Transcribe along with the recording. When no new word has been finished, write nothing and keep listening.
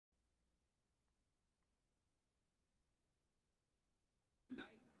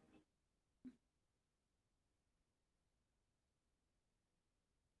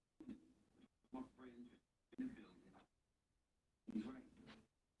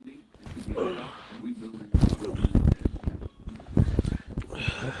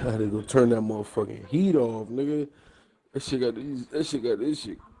I had to go turn that motherfucking heat off, nigga. That shit got this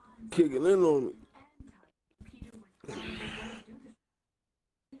shit kicking in on me.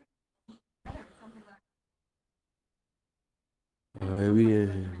 All right, we in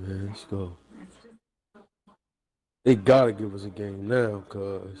here, man. Let's go. They gotta give us a game now,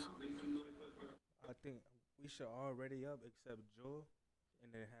 cuz. I think we should all ready up except Joel,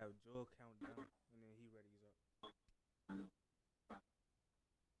 and then have Joel count down, and then he readies up.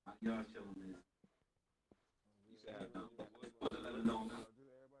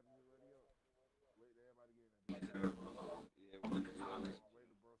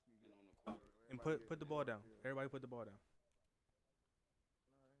 And put the ball down. Everybody put the ball down.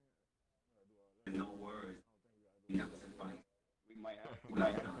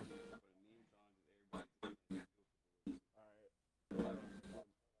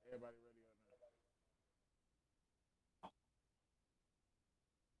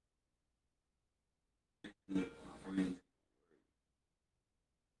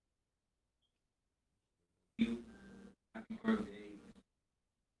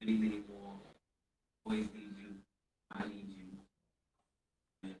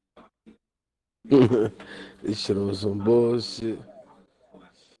 This shit was some bullshit.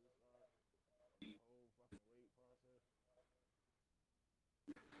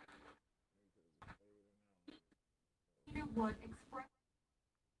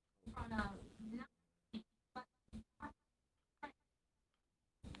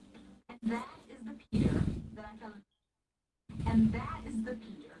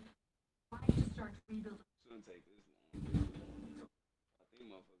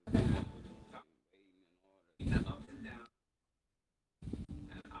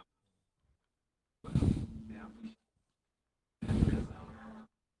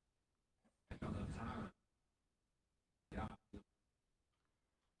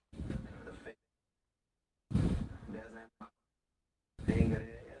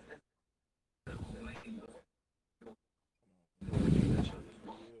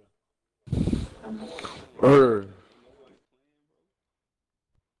 Her.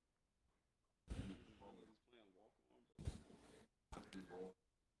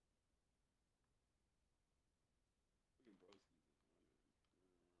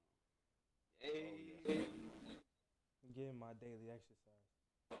 Getting my daily exercise.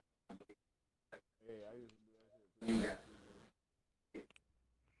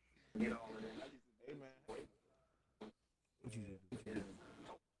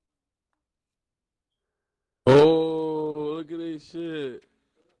 Oh, look at this shit.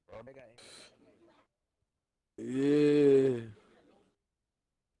 Yeah.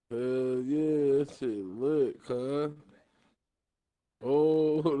 Hell yeah, that shit lit, cuz.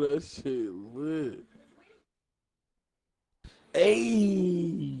 Oh, that shit lit.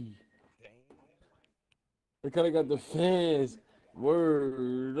 Hey! They kind of got the fans.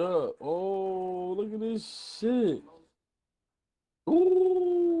 Word up. Oh, look at this shit. Ooh.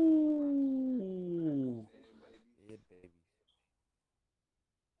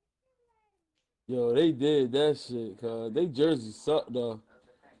 Yo, they did that shit, cuz. They jersey sucked, though.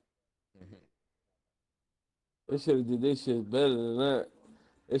 They should have did this shit better than that.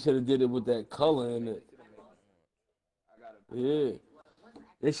 They should have did it with that color in it. Yeah.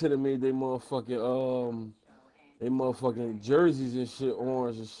 They should have made they motherfucking jerseys and shit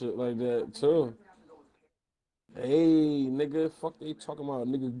orange and shit like that too. Hey, nigga, fuck they talking about,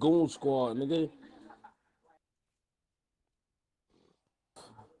 nigga, Goon Squad, nigga.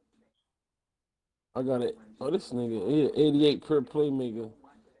 I got it. Oh, this nigga, yeah, 88 per playmaker.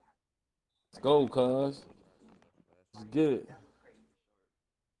 Let's go, cuz. Let's get it.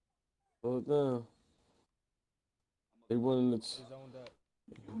 Slow it down. They running the. Zoned up.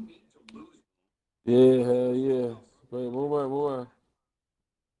 Yeah, hell yeah. Wait, move on, move on.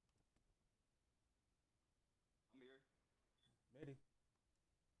 Midi.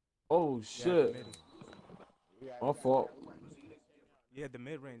 Oh, You had the shit. midi. My fault. You had the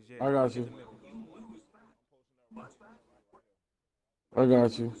mid range. Yeah. I got Get you. the mid. I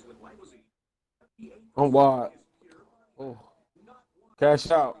got you. I'm wide. Oh,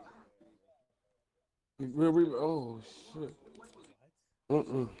 cash out. Oh, shit.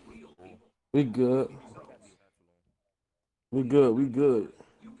 Mm-mm. We good. We good. We good.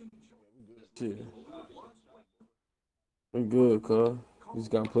 Shit. We good, cuz. We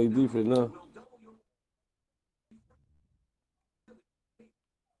just gotta play defense now.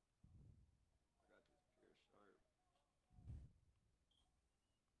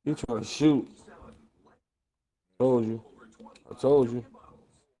 You trying to shoot. Told you. I told you.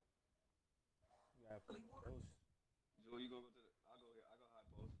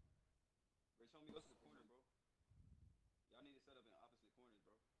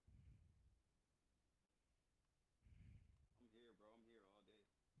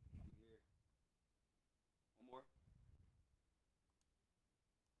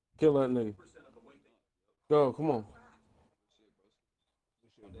 Kill that nigga. Go, come on.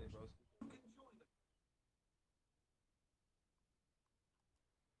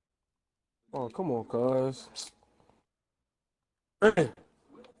 Oh, come on, cuz.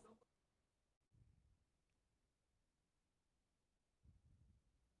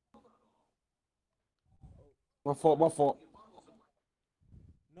 My fault, my fault.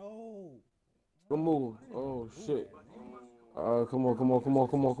 No. Good move. Why did you Oh, do shit. that, bro? Come on, come on, come on,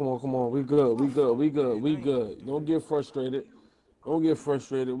 come on, come on, come on. We good, we good, we good, Man, we I ain't good. gonna do Don't that. get frustrated. Don't get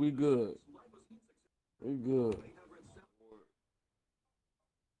frustrated. We good. We good.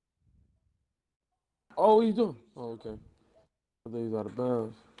 Oh, what you doing? Oh, okay. I think he's out of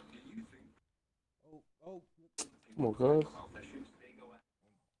bounds. Oh, oh. Come on, cuz.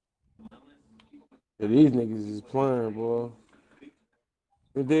 Yeah, these niggas is playing, boy.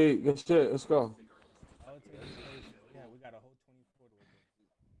 Good day. Good shit. Let's go. I would take this first. Yeah, we got a whole 24 to work with.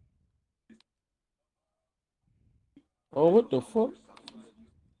 Oh, what the fuck?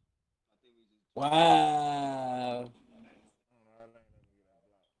 Wow.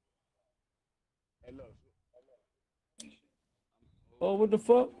 Oh, what the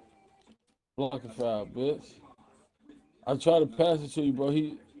fuck? Blocking foul, bitch. I tried to pass it to you, bro.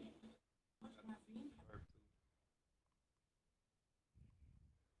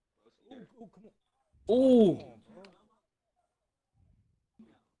 Ooh, ooh, come on. Oh, come Ooh. on, bro.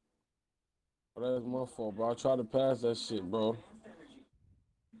 Oh, that's my fault, bro. I tried to pass that shit, bro.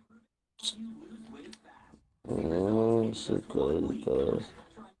 Shit crazy, cuz.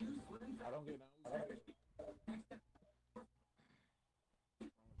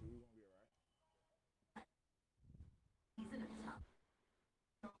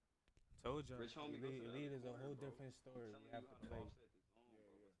 Told y'all. Elite is a whole different story. We have to play.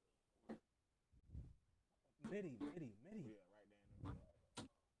 Midi, midi, midi.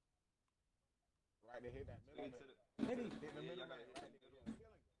 Midi.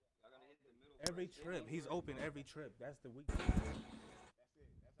 Every trip. He's open every trip. That's the weakness.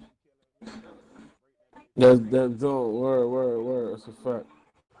 That's don't word. That's a fact.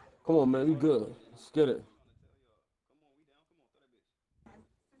 Come on, man. We good. Let's get it.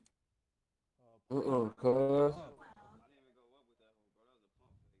 Cuz. Up.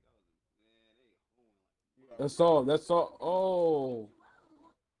 That's all. That's all. Oh.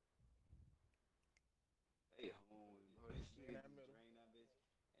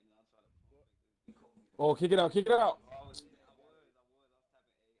 Oh, kick it out. Kick it out.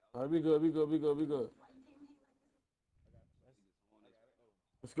 All right, we good. We good. We good. We good.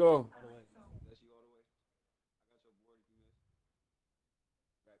 Let's go. All the way.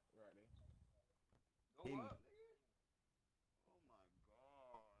 In.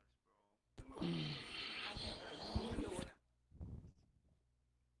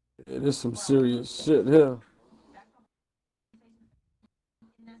 Yeah, this some serious shit here.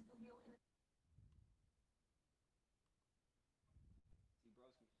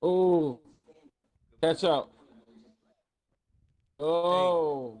 Oh, catch out. Hey,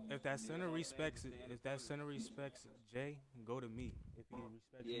 Oh, if that center respects Jay, go to me. If he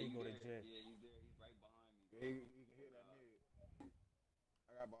respects me, go to Jay.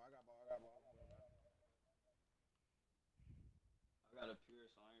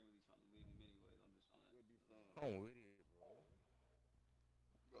 Come with it, bro.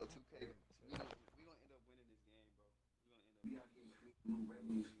 Bro, 2K. We gonna end up winning this game, bro. We gonna end up winning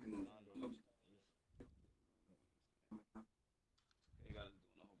this game. Nah, bro. They got us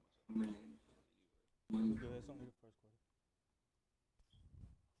doing a whole bunch of other shit anyway. We good. It's only the first quarter.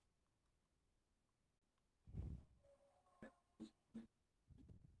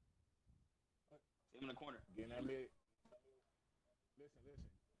 See him in the corner.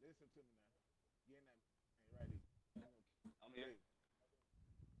 I'm here.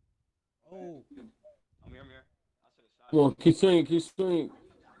 Oh, I'm here. I'm here. I should have shot come it. on. Keep swinging. Keep swinging.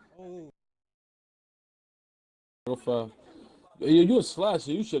 oh. Go foul. Yeah, you a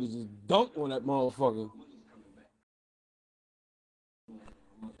slasher. You should have just dunked on that motherfucker.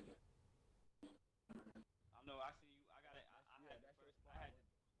 I know. I see you. I got it. I had the first. I had.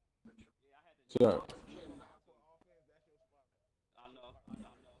 Yeah, I had the Shut jump up. ball too. I know. I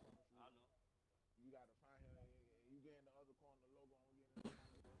know. I know.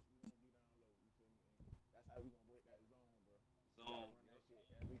 Zone. Yep.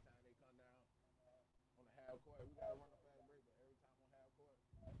 I know. Gotcha.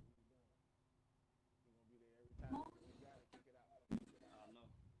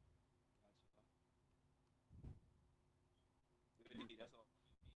 Good D. That's all.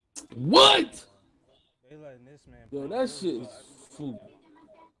 What? They letting this man Yo, play that bully. shit is food.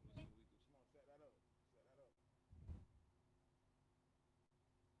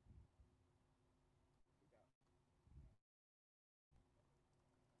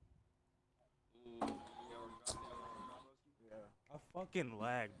 fucking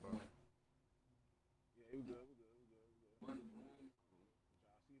lag, bro.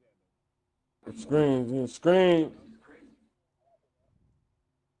 Screen, screen.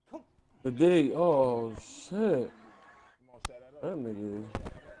 The day. Oh shit. That nigga.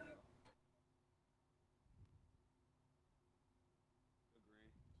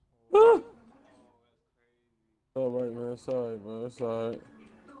 Ah! All right, man. Sorry, bro. It's all right.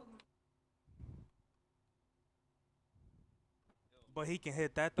 But he can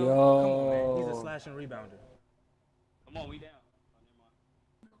hit that though. Come on, man. He's a Yo. slash and rebounder. Come on, we down.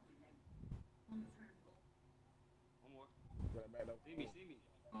 Oh, never mind. One more. See me, see me.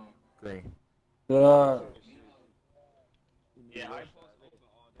 Green. Yeah. Yeah, I post open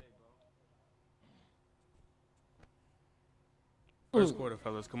all day, bro. First quarter,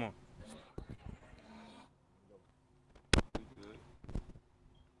 fellas. Come on. We good.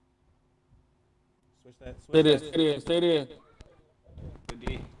 Switch that. Stay Switch there. that. Stay there. Stay there. Good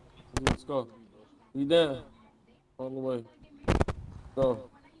D. Let's go. You down. On the way. Go.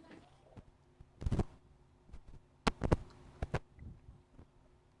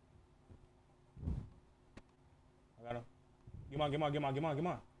 I got him. Get on.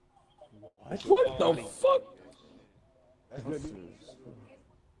 What? What the fuck? That's good.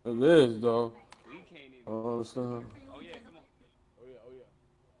 It is, though. We can't even. I don't understand. Oh, yeah, come on. Oh yeah.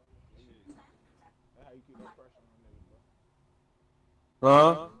 That's how you keep that pressure on niggas, bro.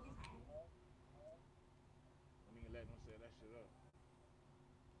 Huh? Don't even let them set that shit up.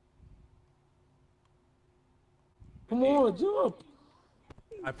 Come on, jump.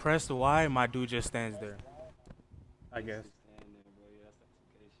 I pressed the Y. My dude just stands there. I guess. Just stand there, bro. Yeah, that's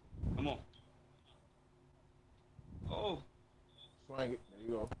application. Come on. Oh. Swing it. There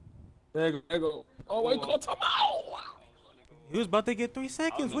you go. There you go. Oh, wait, call time out. He was about to get 3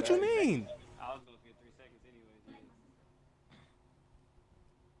 seconds. What you mean? I was going to get 3 seconds anyways. Yeah.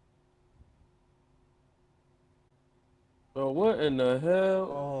 Bro, what in the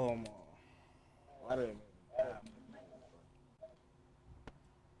hell? Oh my. Why didn't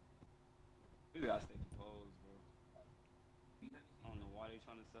We gotta stay composed, bro. I don't know why they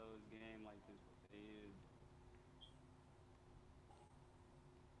trying to sell this game like this, but they is.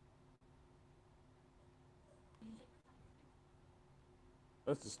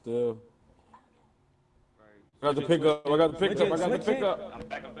 That's a steal. Right. I got the pickup. I got the pickup. I got the pickup. I'm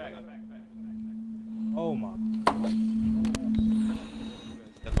back. Oh my.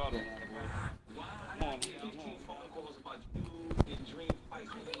 Step out on that, boy. Come on,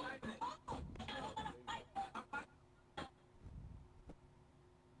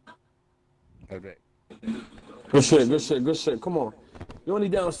 Okay. Good shit. Come on. You're only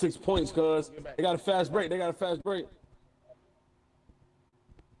down 6 points, cuz. They got a fast break. They ain't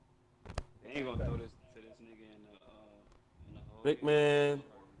gonna throw this to this nigga in the hole. Big man.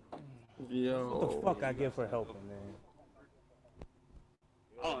 What the Yo. fuck I get for helping, man?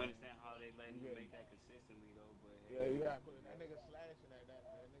 I don't understand how they letting him make that consistently though, but Yeah, you gotta put it. That nigga slashing that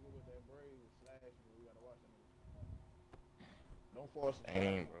nigga with that braid was slashing. We gotta watch that nigga. Don't force it.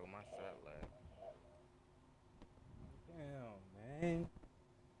 Dang, bro, my shot lag. Damn, man.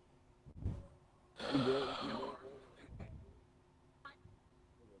 You good?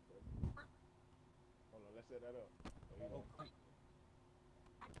 Hold on, let's set that up. There you go.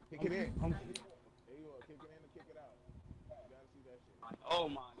 Kick it in. There you go. Kick it in and kick it out. You gotta see that shit. oh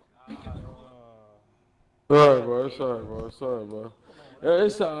my god. It's alright, bro. Yeah,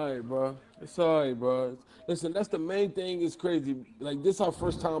 it's alright, bro. Listen, that's the main thing. It's crazy. Like, this our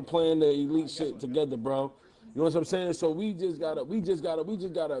first time playing the elite shit together, bro. You know what I'm saying? So we gotta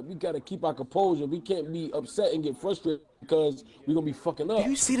keep our composure. We can't be upset and get frustrated because we're gonna be fucking up. Do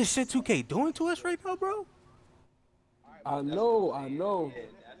you see the shit 2K doing to us right now, bro? I know. Yeah, that's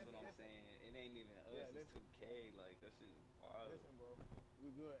what I'm saying. It ain't even us, it's 2K. Like, that shit is wild. Listen, bro.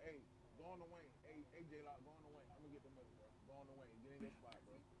 We good. Hey, go on the wing. Hey, J-Lock, go on the wing. I'm gonna get the money, bro. Go on the wing. Get in that spot,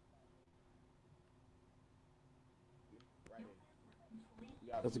 bro. Right in.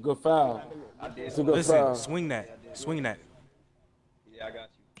 That's a good foul. I did. That's a good Listen, foul. swing that. Yeah, I got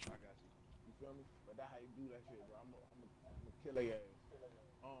you. You feel me? But that's how you do that shit, bro. I'm gonna kill their ass. What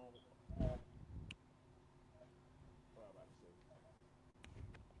I'm about to say.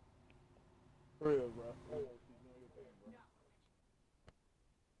 For real, bro. Keep doing your thing, bro.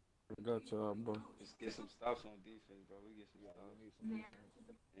 I got y'all, bro. Just get some stops on defense, bro. We get some stops. And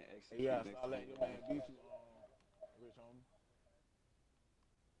execute Yeah, next so I let time. your man beat you, Rich homie.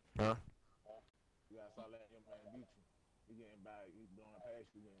 Huh? You gotta start letting your man beat you. You getting back, you blowing past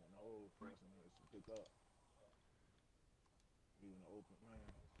you, getting in the hole for us and to pick up. You in the open, man.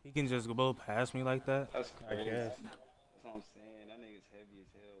 He can just blow past me like that. That's I crazy. guess. That's what I'm saying. That nigga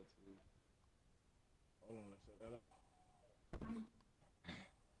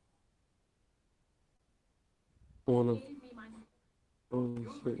Wanna? Oh,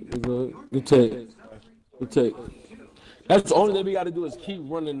 shit. Good take. Good take. That's the only thing we got to do is keep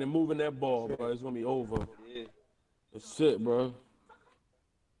running and moving that ball, bro. It's gonna be over. Yeah. That's it, bro.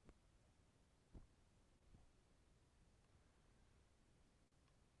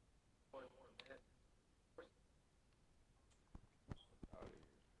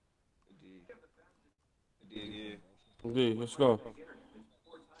 Yeah. Indeed, let's go.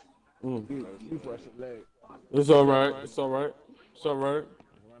 You fresh the leg. It's all right. It's all right. It's all right.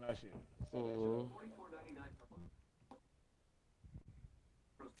 Run that shit.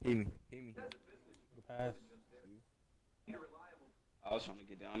 Hit me. Good pass. I was trying to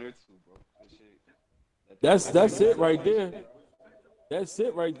get down there too, bro. Good shit. That's it right there. That's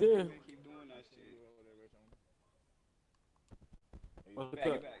it right there. Keep doing that shit. That's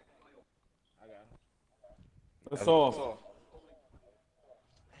Get back. I got him. all.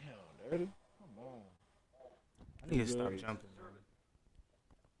 Damn, dirty. Come on. I need to stop jumping, man.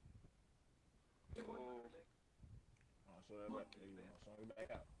 So that back. There you go. So you back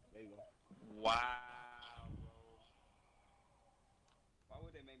out. There you go. Wow, bro. Why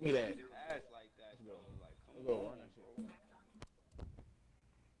would they make me Look at do ass like that, bro? Like, come Let's go. on, Run that bro. shit.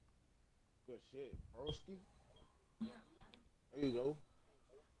 Good shit. Broski. There you go.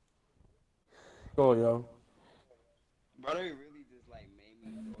 Go, yo. Bro, they really just like made me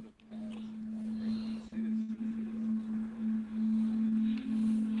throw the pass.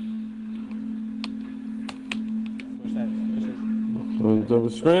 Push that. Double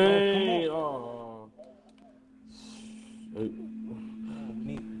screen. Oh. We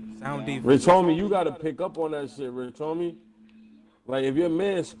need sound defense. Rich homie, you gotta pick up on that shit, Rich homie. Like if your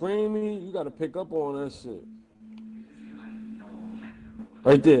man screaming, you gotta pick up on that shit.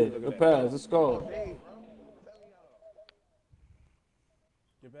 Right there, the pass. Let's go.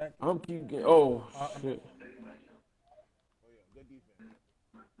 Get back. I'm keep getting. Oh shit. Good defense.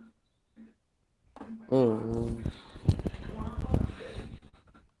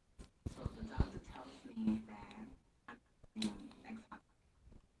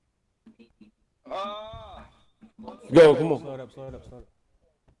 Go, come on. Slow it up. Okay,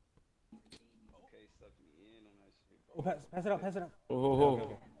 suck me in on that shit, bro. Oh, pass it up.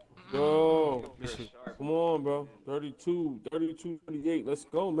 Oh. Go. Come on, bro. 32, 38. Let's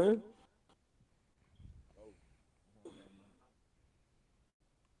go, man.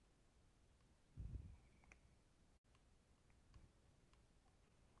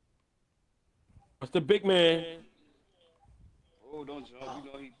 What's the big man? Oh, don't jump.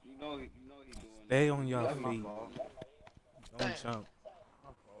 You know he doing Stay on your feet. Don't jump.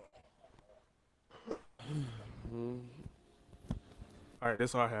 All right,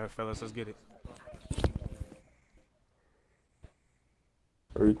 that's all I have, fellas. Let's get it.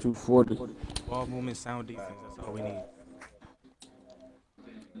 32-40. Ball movement, sound defense. That's all we need.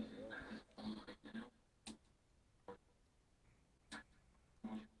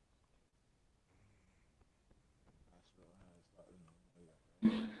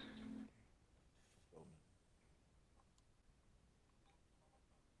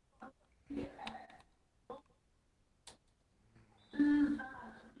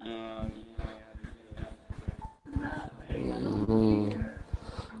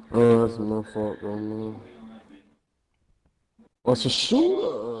 Oh, that's my fault, bro, man. What's a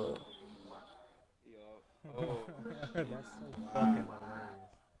shooter? That's so fucking hilarious.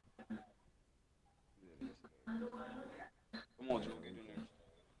 Come on, Joe, get in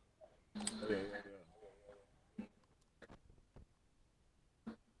there.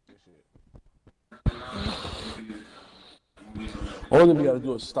 All we gotta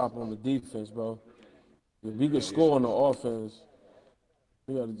do is stop on the defense, bro. If we can score on the offense,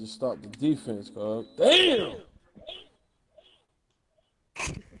 we gotta just stop the defense, cuz. Damn!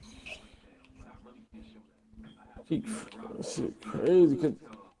 That shit crazy.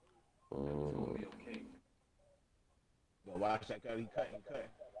 Watch that cut. He cut.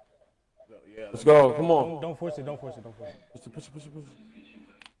 So, yeah, Let's go. Come on. Don't force it. Push it.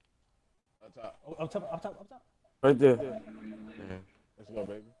 Up top. Up top. Right there. Let's go,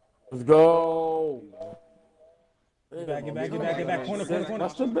 baby. Let's go. Get back. Corner.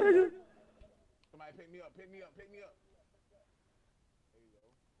 That's the bigger. Somebody pick me up.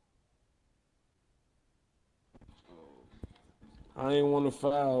 I ain't want to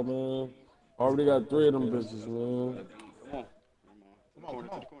foul, man. Already got 3 of them bitches, man. Come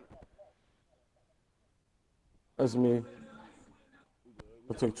on. That's me.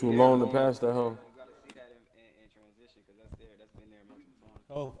 It took too long to pass that hoe. You gotta see that in transition, because that's been there multiple times.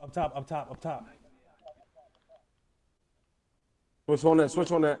 Oh, up top. Switch on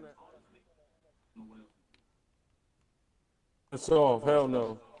that. It's off. Hell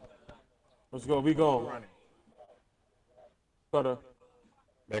no. Let's go. We gone. Running. Cutter.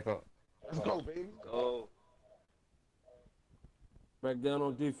 Back up. Let's go, baby. Go. Back down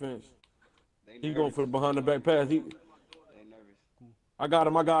on defense. They He nervous. going for the behind the back pass. They nervous. I got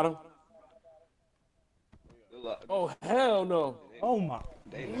him. Good luck. Oh, hell no. Oh my.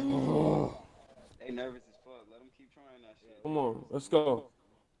 They nervous. They nervous as fuck. Let them keep trying that shit. Come on. Let's go.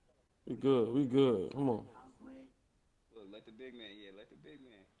 We good. We good. Come on. Look, let the big man. Yeah, let the big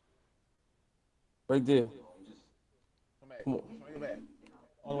man. Right there. Come back. Come on. Swing it back.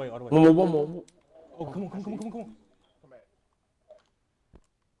 All the way, all the way. One more. Oh, come on. Come back.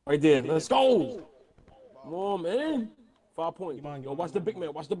 Right there. Let's go. Come on, man. 5 points. Come on, Yo, watch the big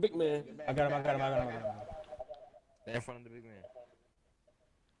man. Watch the big man. I got him. Stay in front of the big man.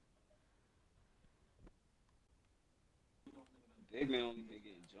 Big man only been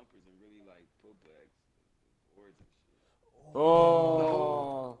getting jumpers and really like putbacks, boards and shit.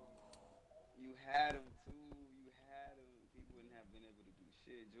 Oh. You had him too. You had him. People wouldn't have been able to do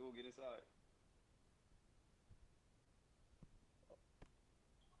shit. Jewel, get inside.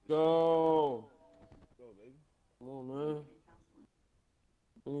 Go. Go, baby. Come on, man.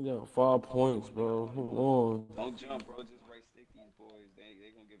 We got 5 points, bro. Come on. Don't jump, bro. Just right stick these boys. They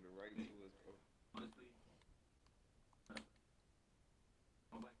gonna give it right to us, bro.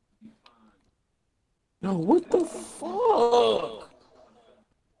 Yo, what the fuck?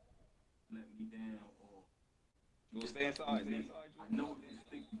 Jewel, stay inside. Stay inside, Jewel.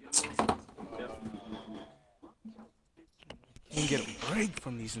 Can't get a break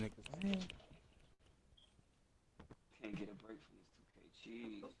from these niggas, man. Can't get a break from this 2K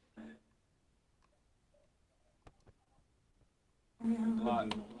cheese. Block.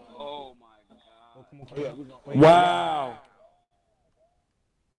 Oh my god. Come on. Oh, yeah, we gonna Wow.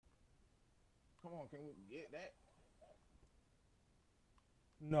 Come on, can we get that?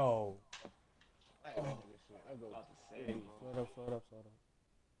 No. Hey, oh. Let's go. About to say, bro. Slow it up.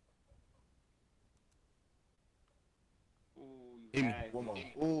 Ooh, you had One more.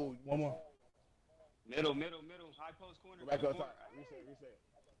 Ooh, One more. Middle. High post corner. go back corner. outside.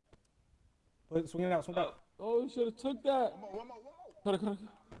 Reset. Swing it out. Oh, you should have took that. One more. Cut.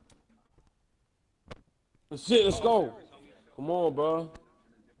 Shit, let's go. Come on, bro.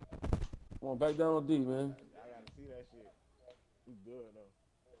 Come on, back down on D, man. I gotta see that shit. We good, though.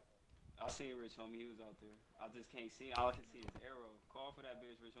 I seen Rich homie. He was out there. I just can't see. All I can see is arrow. Call for that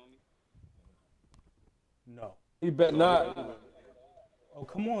bitch, Rich homie. No. He bet not. Oh,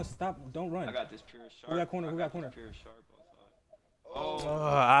 come on, stop. Don't run. I got this pure sharp. Who got corner? I Who got corner? this Pure sharp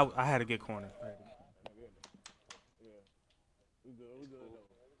outside. Oh. I had to get corner. Yeah. We good,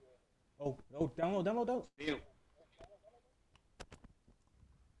 though. Oh, download. Damn.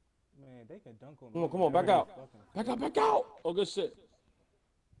 Man, they can dunk on me. Come on, back out. Back out. Oh, good shit.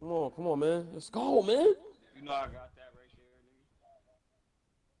 Come on, man. Let's go, man. You know I got that right there,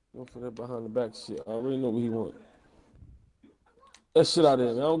 nigga. Go for that behind the back shit. I already know what he want. That shit out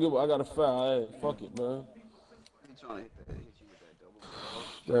there, man. I don't give. I got a foul. Hey, fuck it, man. He trying to hit you with that double.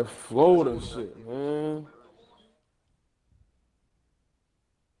 That floater shit, man.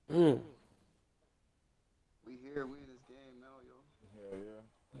 We here. We in this game now, yo. Hell yeah.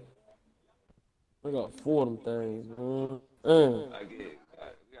 I got 4 of them things, man. We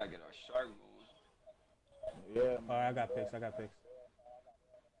gotta get our shark going. Yeah. All right, I got picks.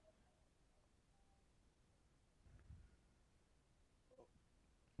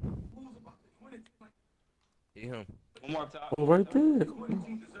 Hit him. One more up top. Oh, right there.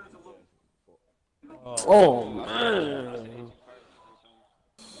 Oh, Oh, man.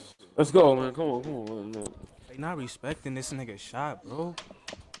 Let's go, man. Come on, man. they not respecting this nigga shot, bro.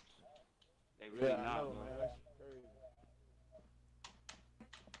 They really Yeah, I not, know, bro.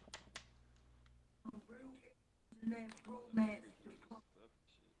 man.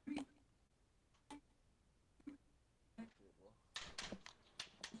 That's crazy.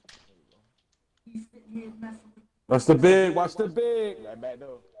 Watch the big. Watch the big. Right back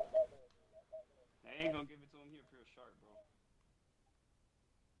though. They ain't gonna give it to him here, pure sharp, bro.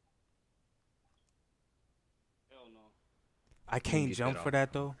 Hell no. I can't get jump that for off.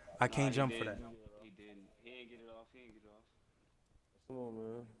 that though. I can't He jump for didn't. that. He didn't. He ain't get it off. Come on,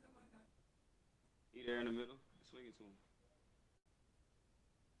 man. He there in the middle. Swing it to him.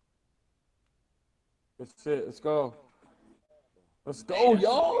 That's it. Let's go. Let's go,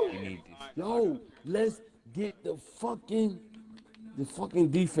 yo. You need this. Yo, let's get the fucking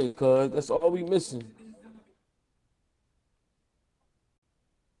defense, cuz. That's all we missing.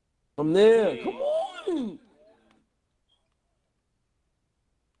 I'm there. Come on.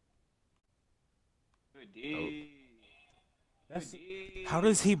 Good D. How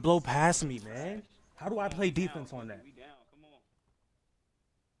does he blow past me, man? How do I play defense on that? We down. Come on.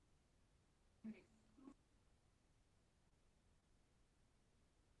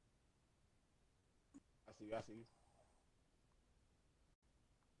 I see you. I see you.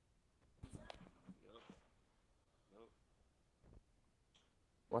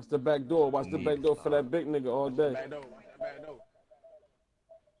 Watch the back door. Watch the back door for that big nigga all day. Back door. Watch that back door.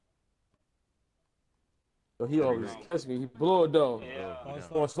 So he always catch me. He blew it though. Yeah.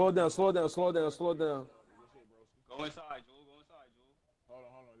 Come on, slow it down, slow it down, slow it down, slow it down. Go inside, Jewel. Go inside, Jewel. Hold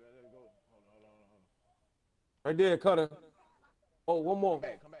on. Let it go. Hold on. Right there, Cutter. Oh, one more.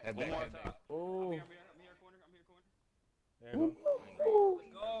 Come back. One more time. Oh. I'm here, corner. There you Oh,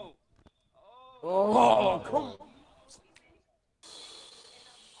 Let's go. oh, come on.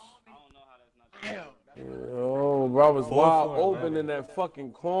 I don't know how that's not. Damn. Yo, bro, I was Go wide for it, open man. in that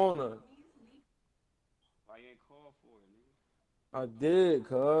fucking corner. Why you ain't called for it, nigga? I did,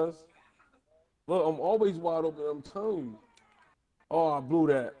 cuz. Look, I'm always wide open, I'm telling you. Oh, I blew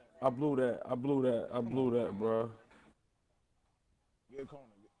that, bro. Good corner.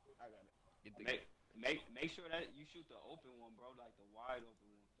 I got it. Make sure that you shoot the open one, bro, like the wide open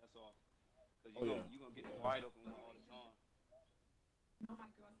one. That's all. Cause you gonna get the wide open one all the time.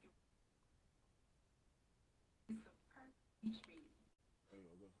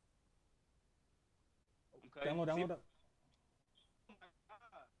 Okay. Download.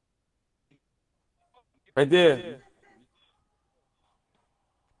 Right there.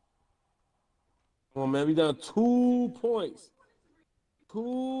 Come on, man, we down 2 points.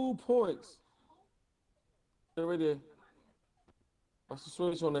 2 points. Stay right there. Watch the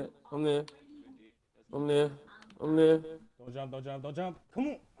switch on that. I'm there. Don't jump. Come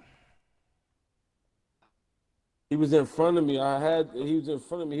on. He was in front of me. He was in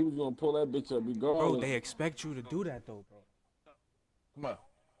front of me. He was gonna pull that bitch up regardless. Bro, they expect you to do that though, bro. Come on.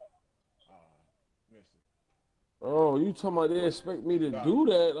 Missed it. Oh, you talking about they expect me to do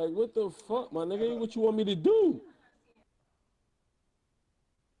that? Like, what the fuck, my nigga? What you want me to do?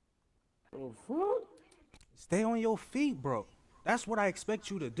 Oh, fuck? Stay on your feet, bro. That's what I expect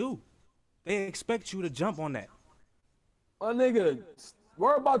you to do. They expect you to jump on that. My nigga,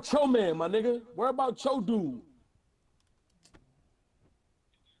 worry about your man, my nigga. Worry about your dude.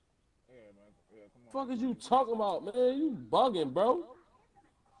 Yeah, man. Yeah, come on. Fuck is you talking about, man? You bugging, bro.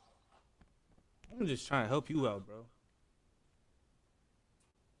 I'm just trying to help you out, bro.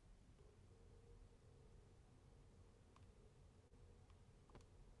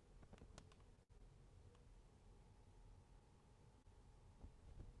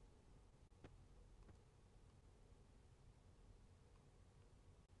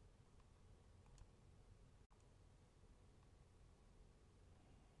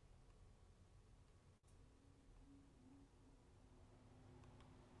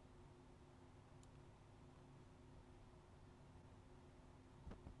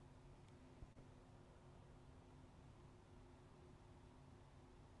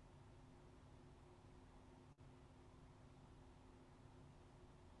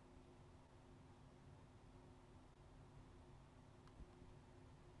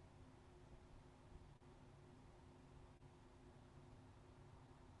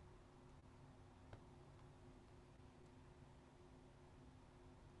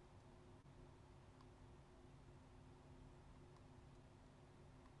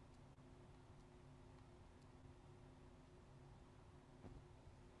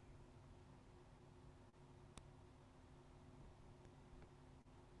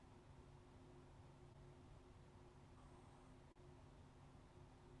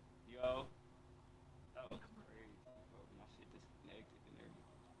 Yo. That was crazy, bro. My shit disconnected and everything.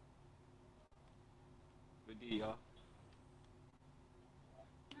 Good D, y'all.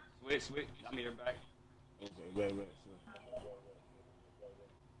 Switch. I mean, her back. Okay, wait.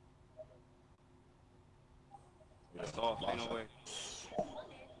 That's off. Ain't no way. Get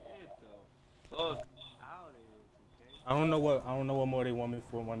the fuck out of here, 2K. I don't know what more they want me to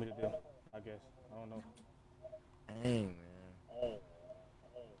do. I guess. I don't know. Dang, man.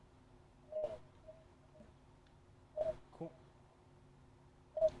 Cool.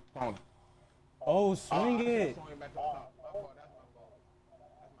 Corner. Oh, swing it. Swing back to the top. My fault. That's my fault. That's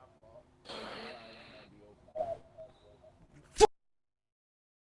my fault.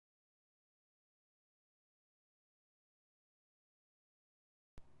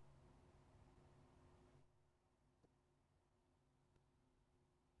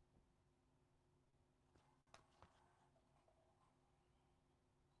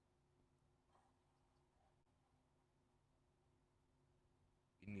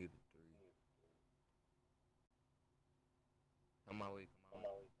 You need a three. my way. Come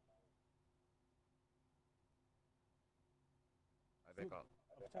on. I think I'll.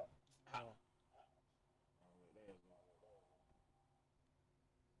 Up top. Oh.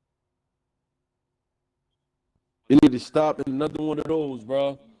 You need to stop another one of those,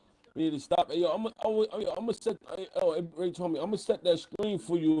 bro. You need to stop. Hey, yo, I'm gonna set. Oh, Ray told me I'm gonna set that screen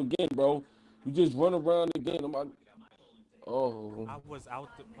for you again, bro. You just run around again. Oh, I was out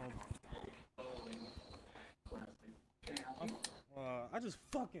the I just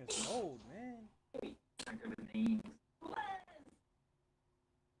fucking sold, man.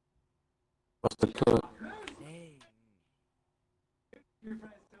 what's the cut? Dang.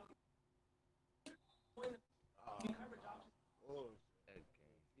 Oh, Okay.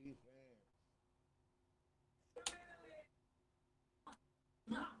 keep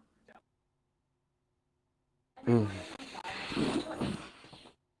Mm.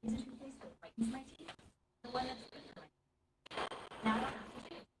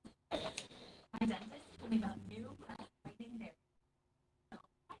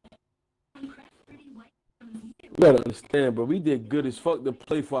 You gotta understand, bro. We did good as fuck to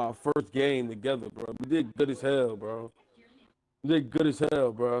play for our first game together, bro. We did good as hell, bro. We did good as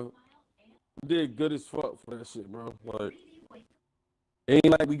hell, bro. We did good as fuck for that shit, bro. Like, it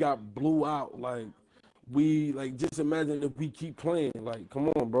ain't like we got blew out. Like, just imagine if we keep playing. Like, come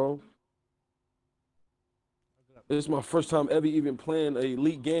on, bro. This is my first time ever even playing a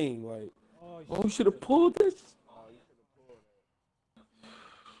elite game. Like, Oh, oh, you should have pulled this. Oh, you should have pulled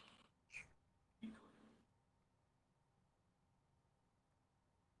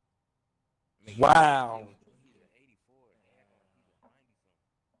that. Wow. He's an 84.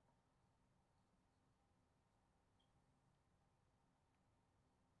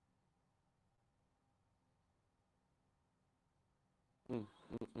 He's a 90 Mm,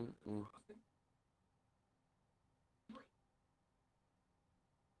 mm, mm, mm.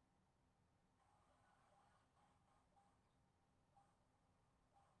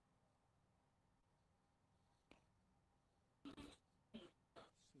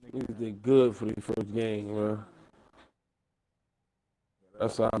 Niggas did good for the first game, bro.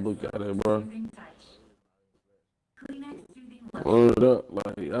 That's how I look at it, bro. Word up,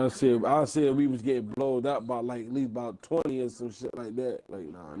 like I said we was getting blowed up by like at least about 20 or some shit like that.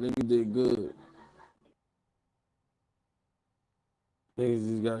 Like, nah, niggas did good. Niggas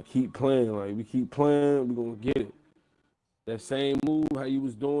just gotta keep playing. Like, we keep playing, we gonna get it. That same move, how you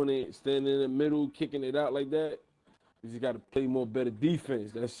was doing it, standing in the middle, kicking it out like that. You just gotta play more better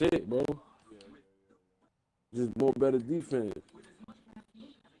defense. That's it, bro. Just more better defense.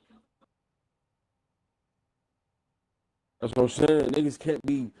 That's what I'm saying. Niggas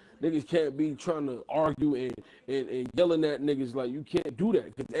can't be trying to argue and yelling at niggas. Like, you can't do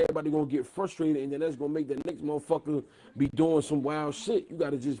that because everybody gonna get frustrated and then that's gonna make the next motherfucker be doing some wild shit. You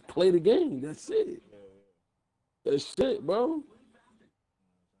gotta just play the game. That's it. That's it, bro.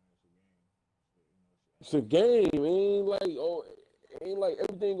 It's a game. It ain't like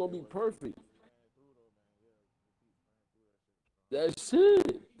everything gonna be perfect. That's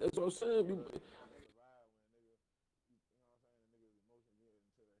it. That's what I'm saying.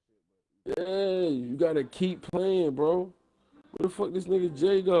 Yeah, you gotta keep playing, bro. Where the fuck this nigga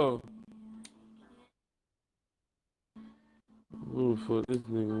Jay go? Where the fuck this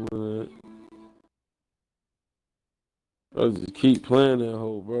nigga went at? I just keep playing that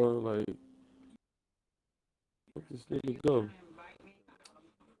hoe, bro. Like, where this nigga go?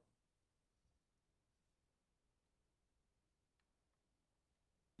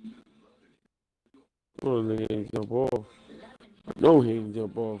 Oh, nigga ain't jump off. No, he ain't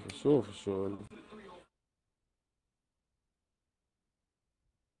jump off for sure, for sure.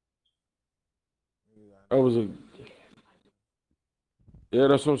 I was a Yeah,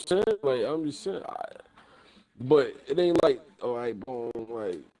 that's what I'm saying. Like, I'm just saying, but it ain't like, all right, boom,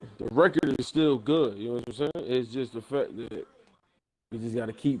 like the record is still good. You know what I'm saying? It's just the fact that we just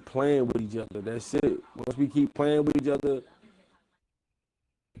gotta keep playing with each other. That's it. Once we keep playing with each other,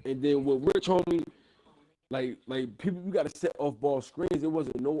 and then what Rich told me, like people, you gotta set off ball screens. There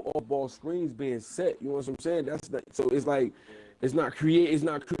wasn't no off ball screens being set. You know what I'm saying? That's not, so it's like it's not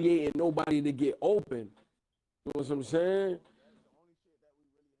creating nobody to get open. You know what I'm saying?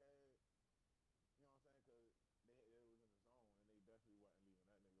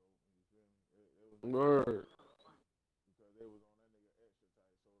 Word.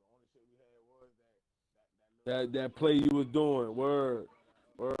 That play you was doing. Word.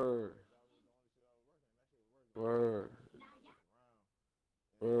 Word. Word.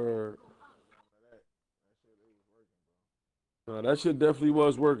 Word. No, that shit definitely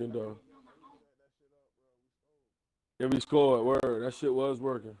was working though. Yeah, we scored. Word. That shit was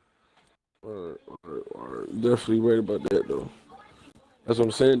working. Word. Definitely right about that, though. That's what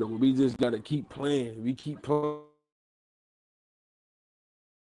I'm saying, though. We just got to keep playing. We keep playing.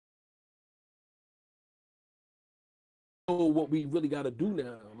 What we really got to do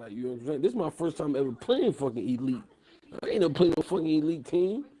now. Like, you know what I'm saying? This is my first time ever playing fucking Elite. I ain't never played no fucking Elite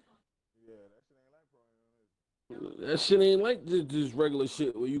team. Yeah, that shit ain't like pro. That shit ain't like just regular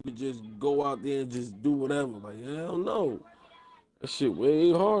shit where you could just go out there and just do whatever. Like, hell no. That shit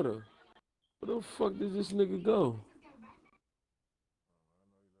way harder. Where the fuck did this nigga go?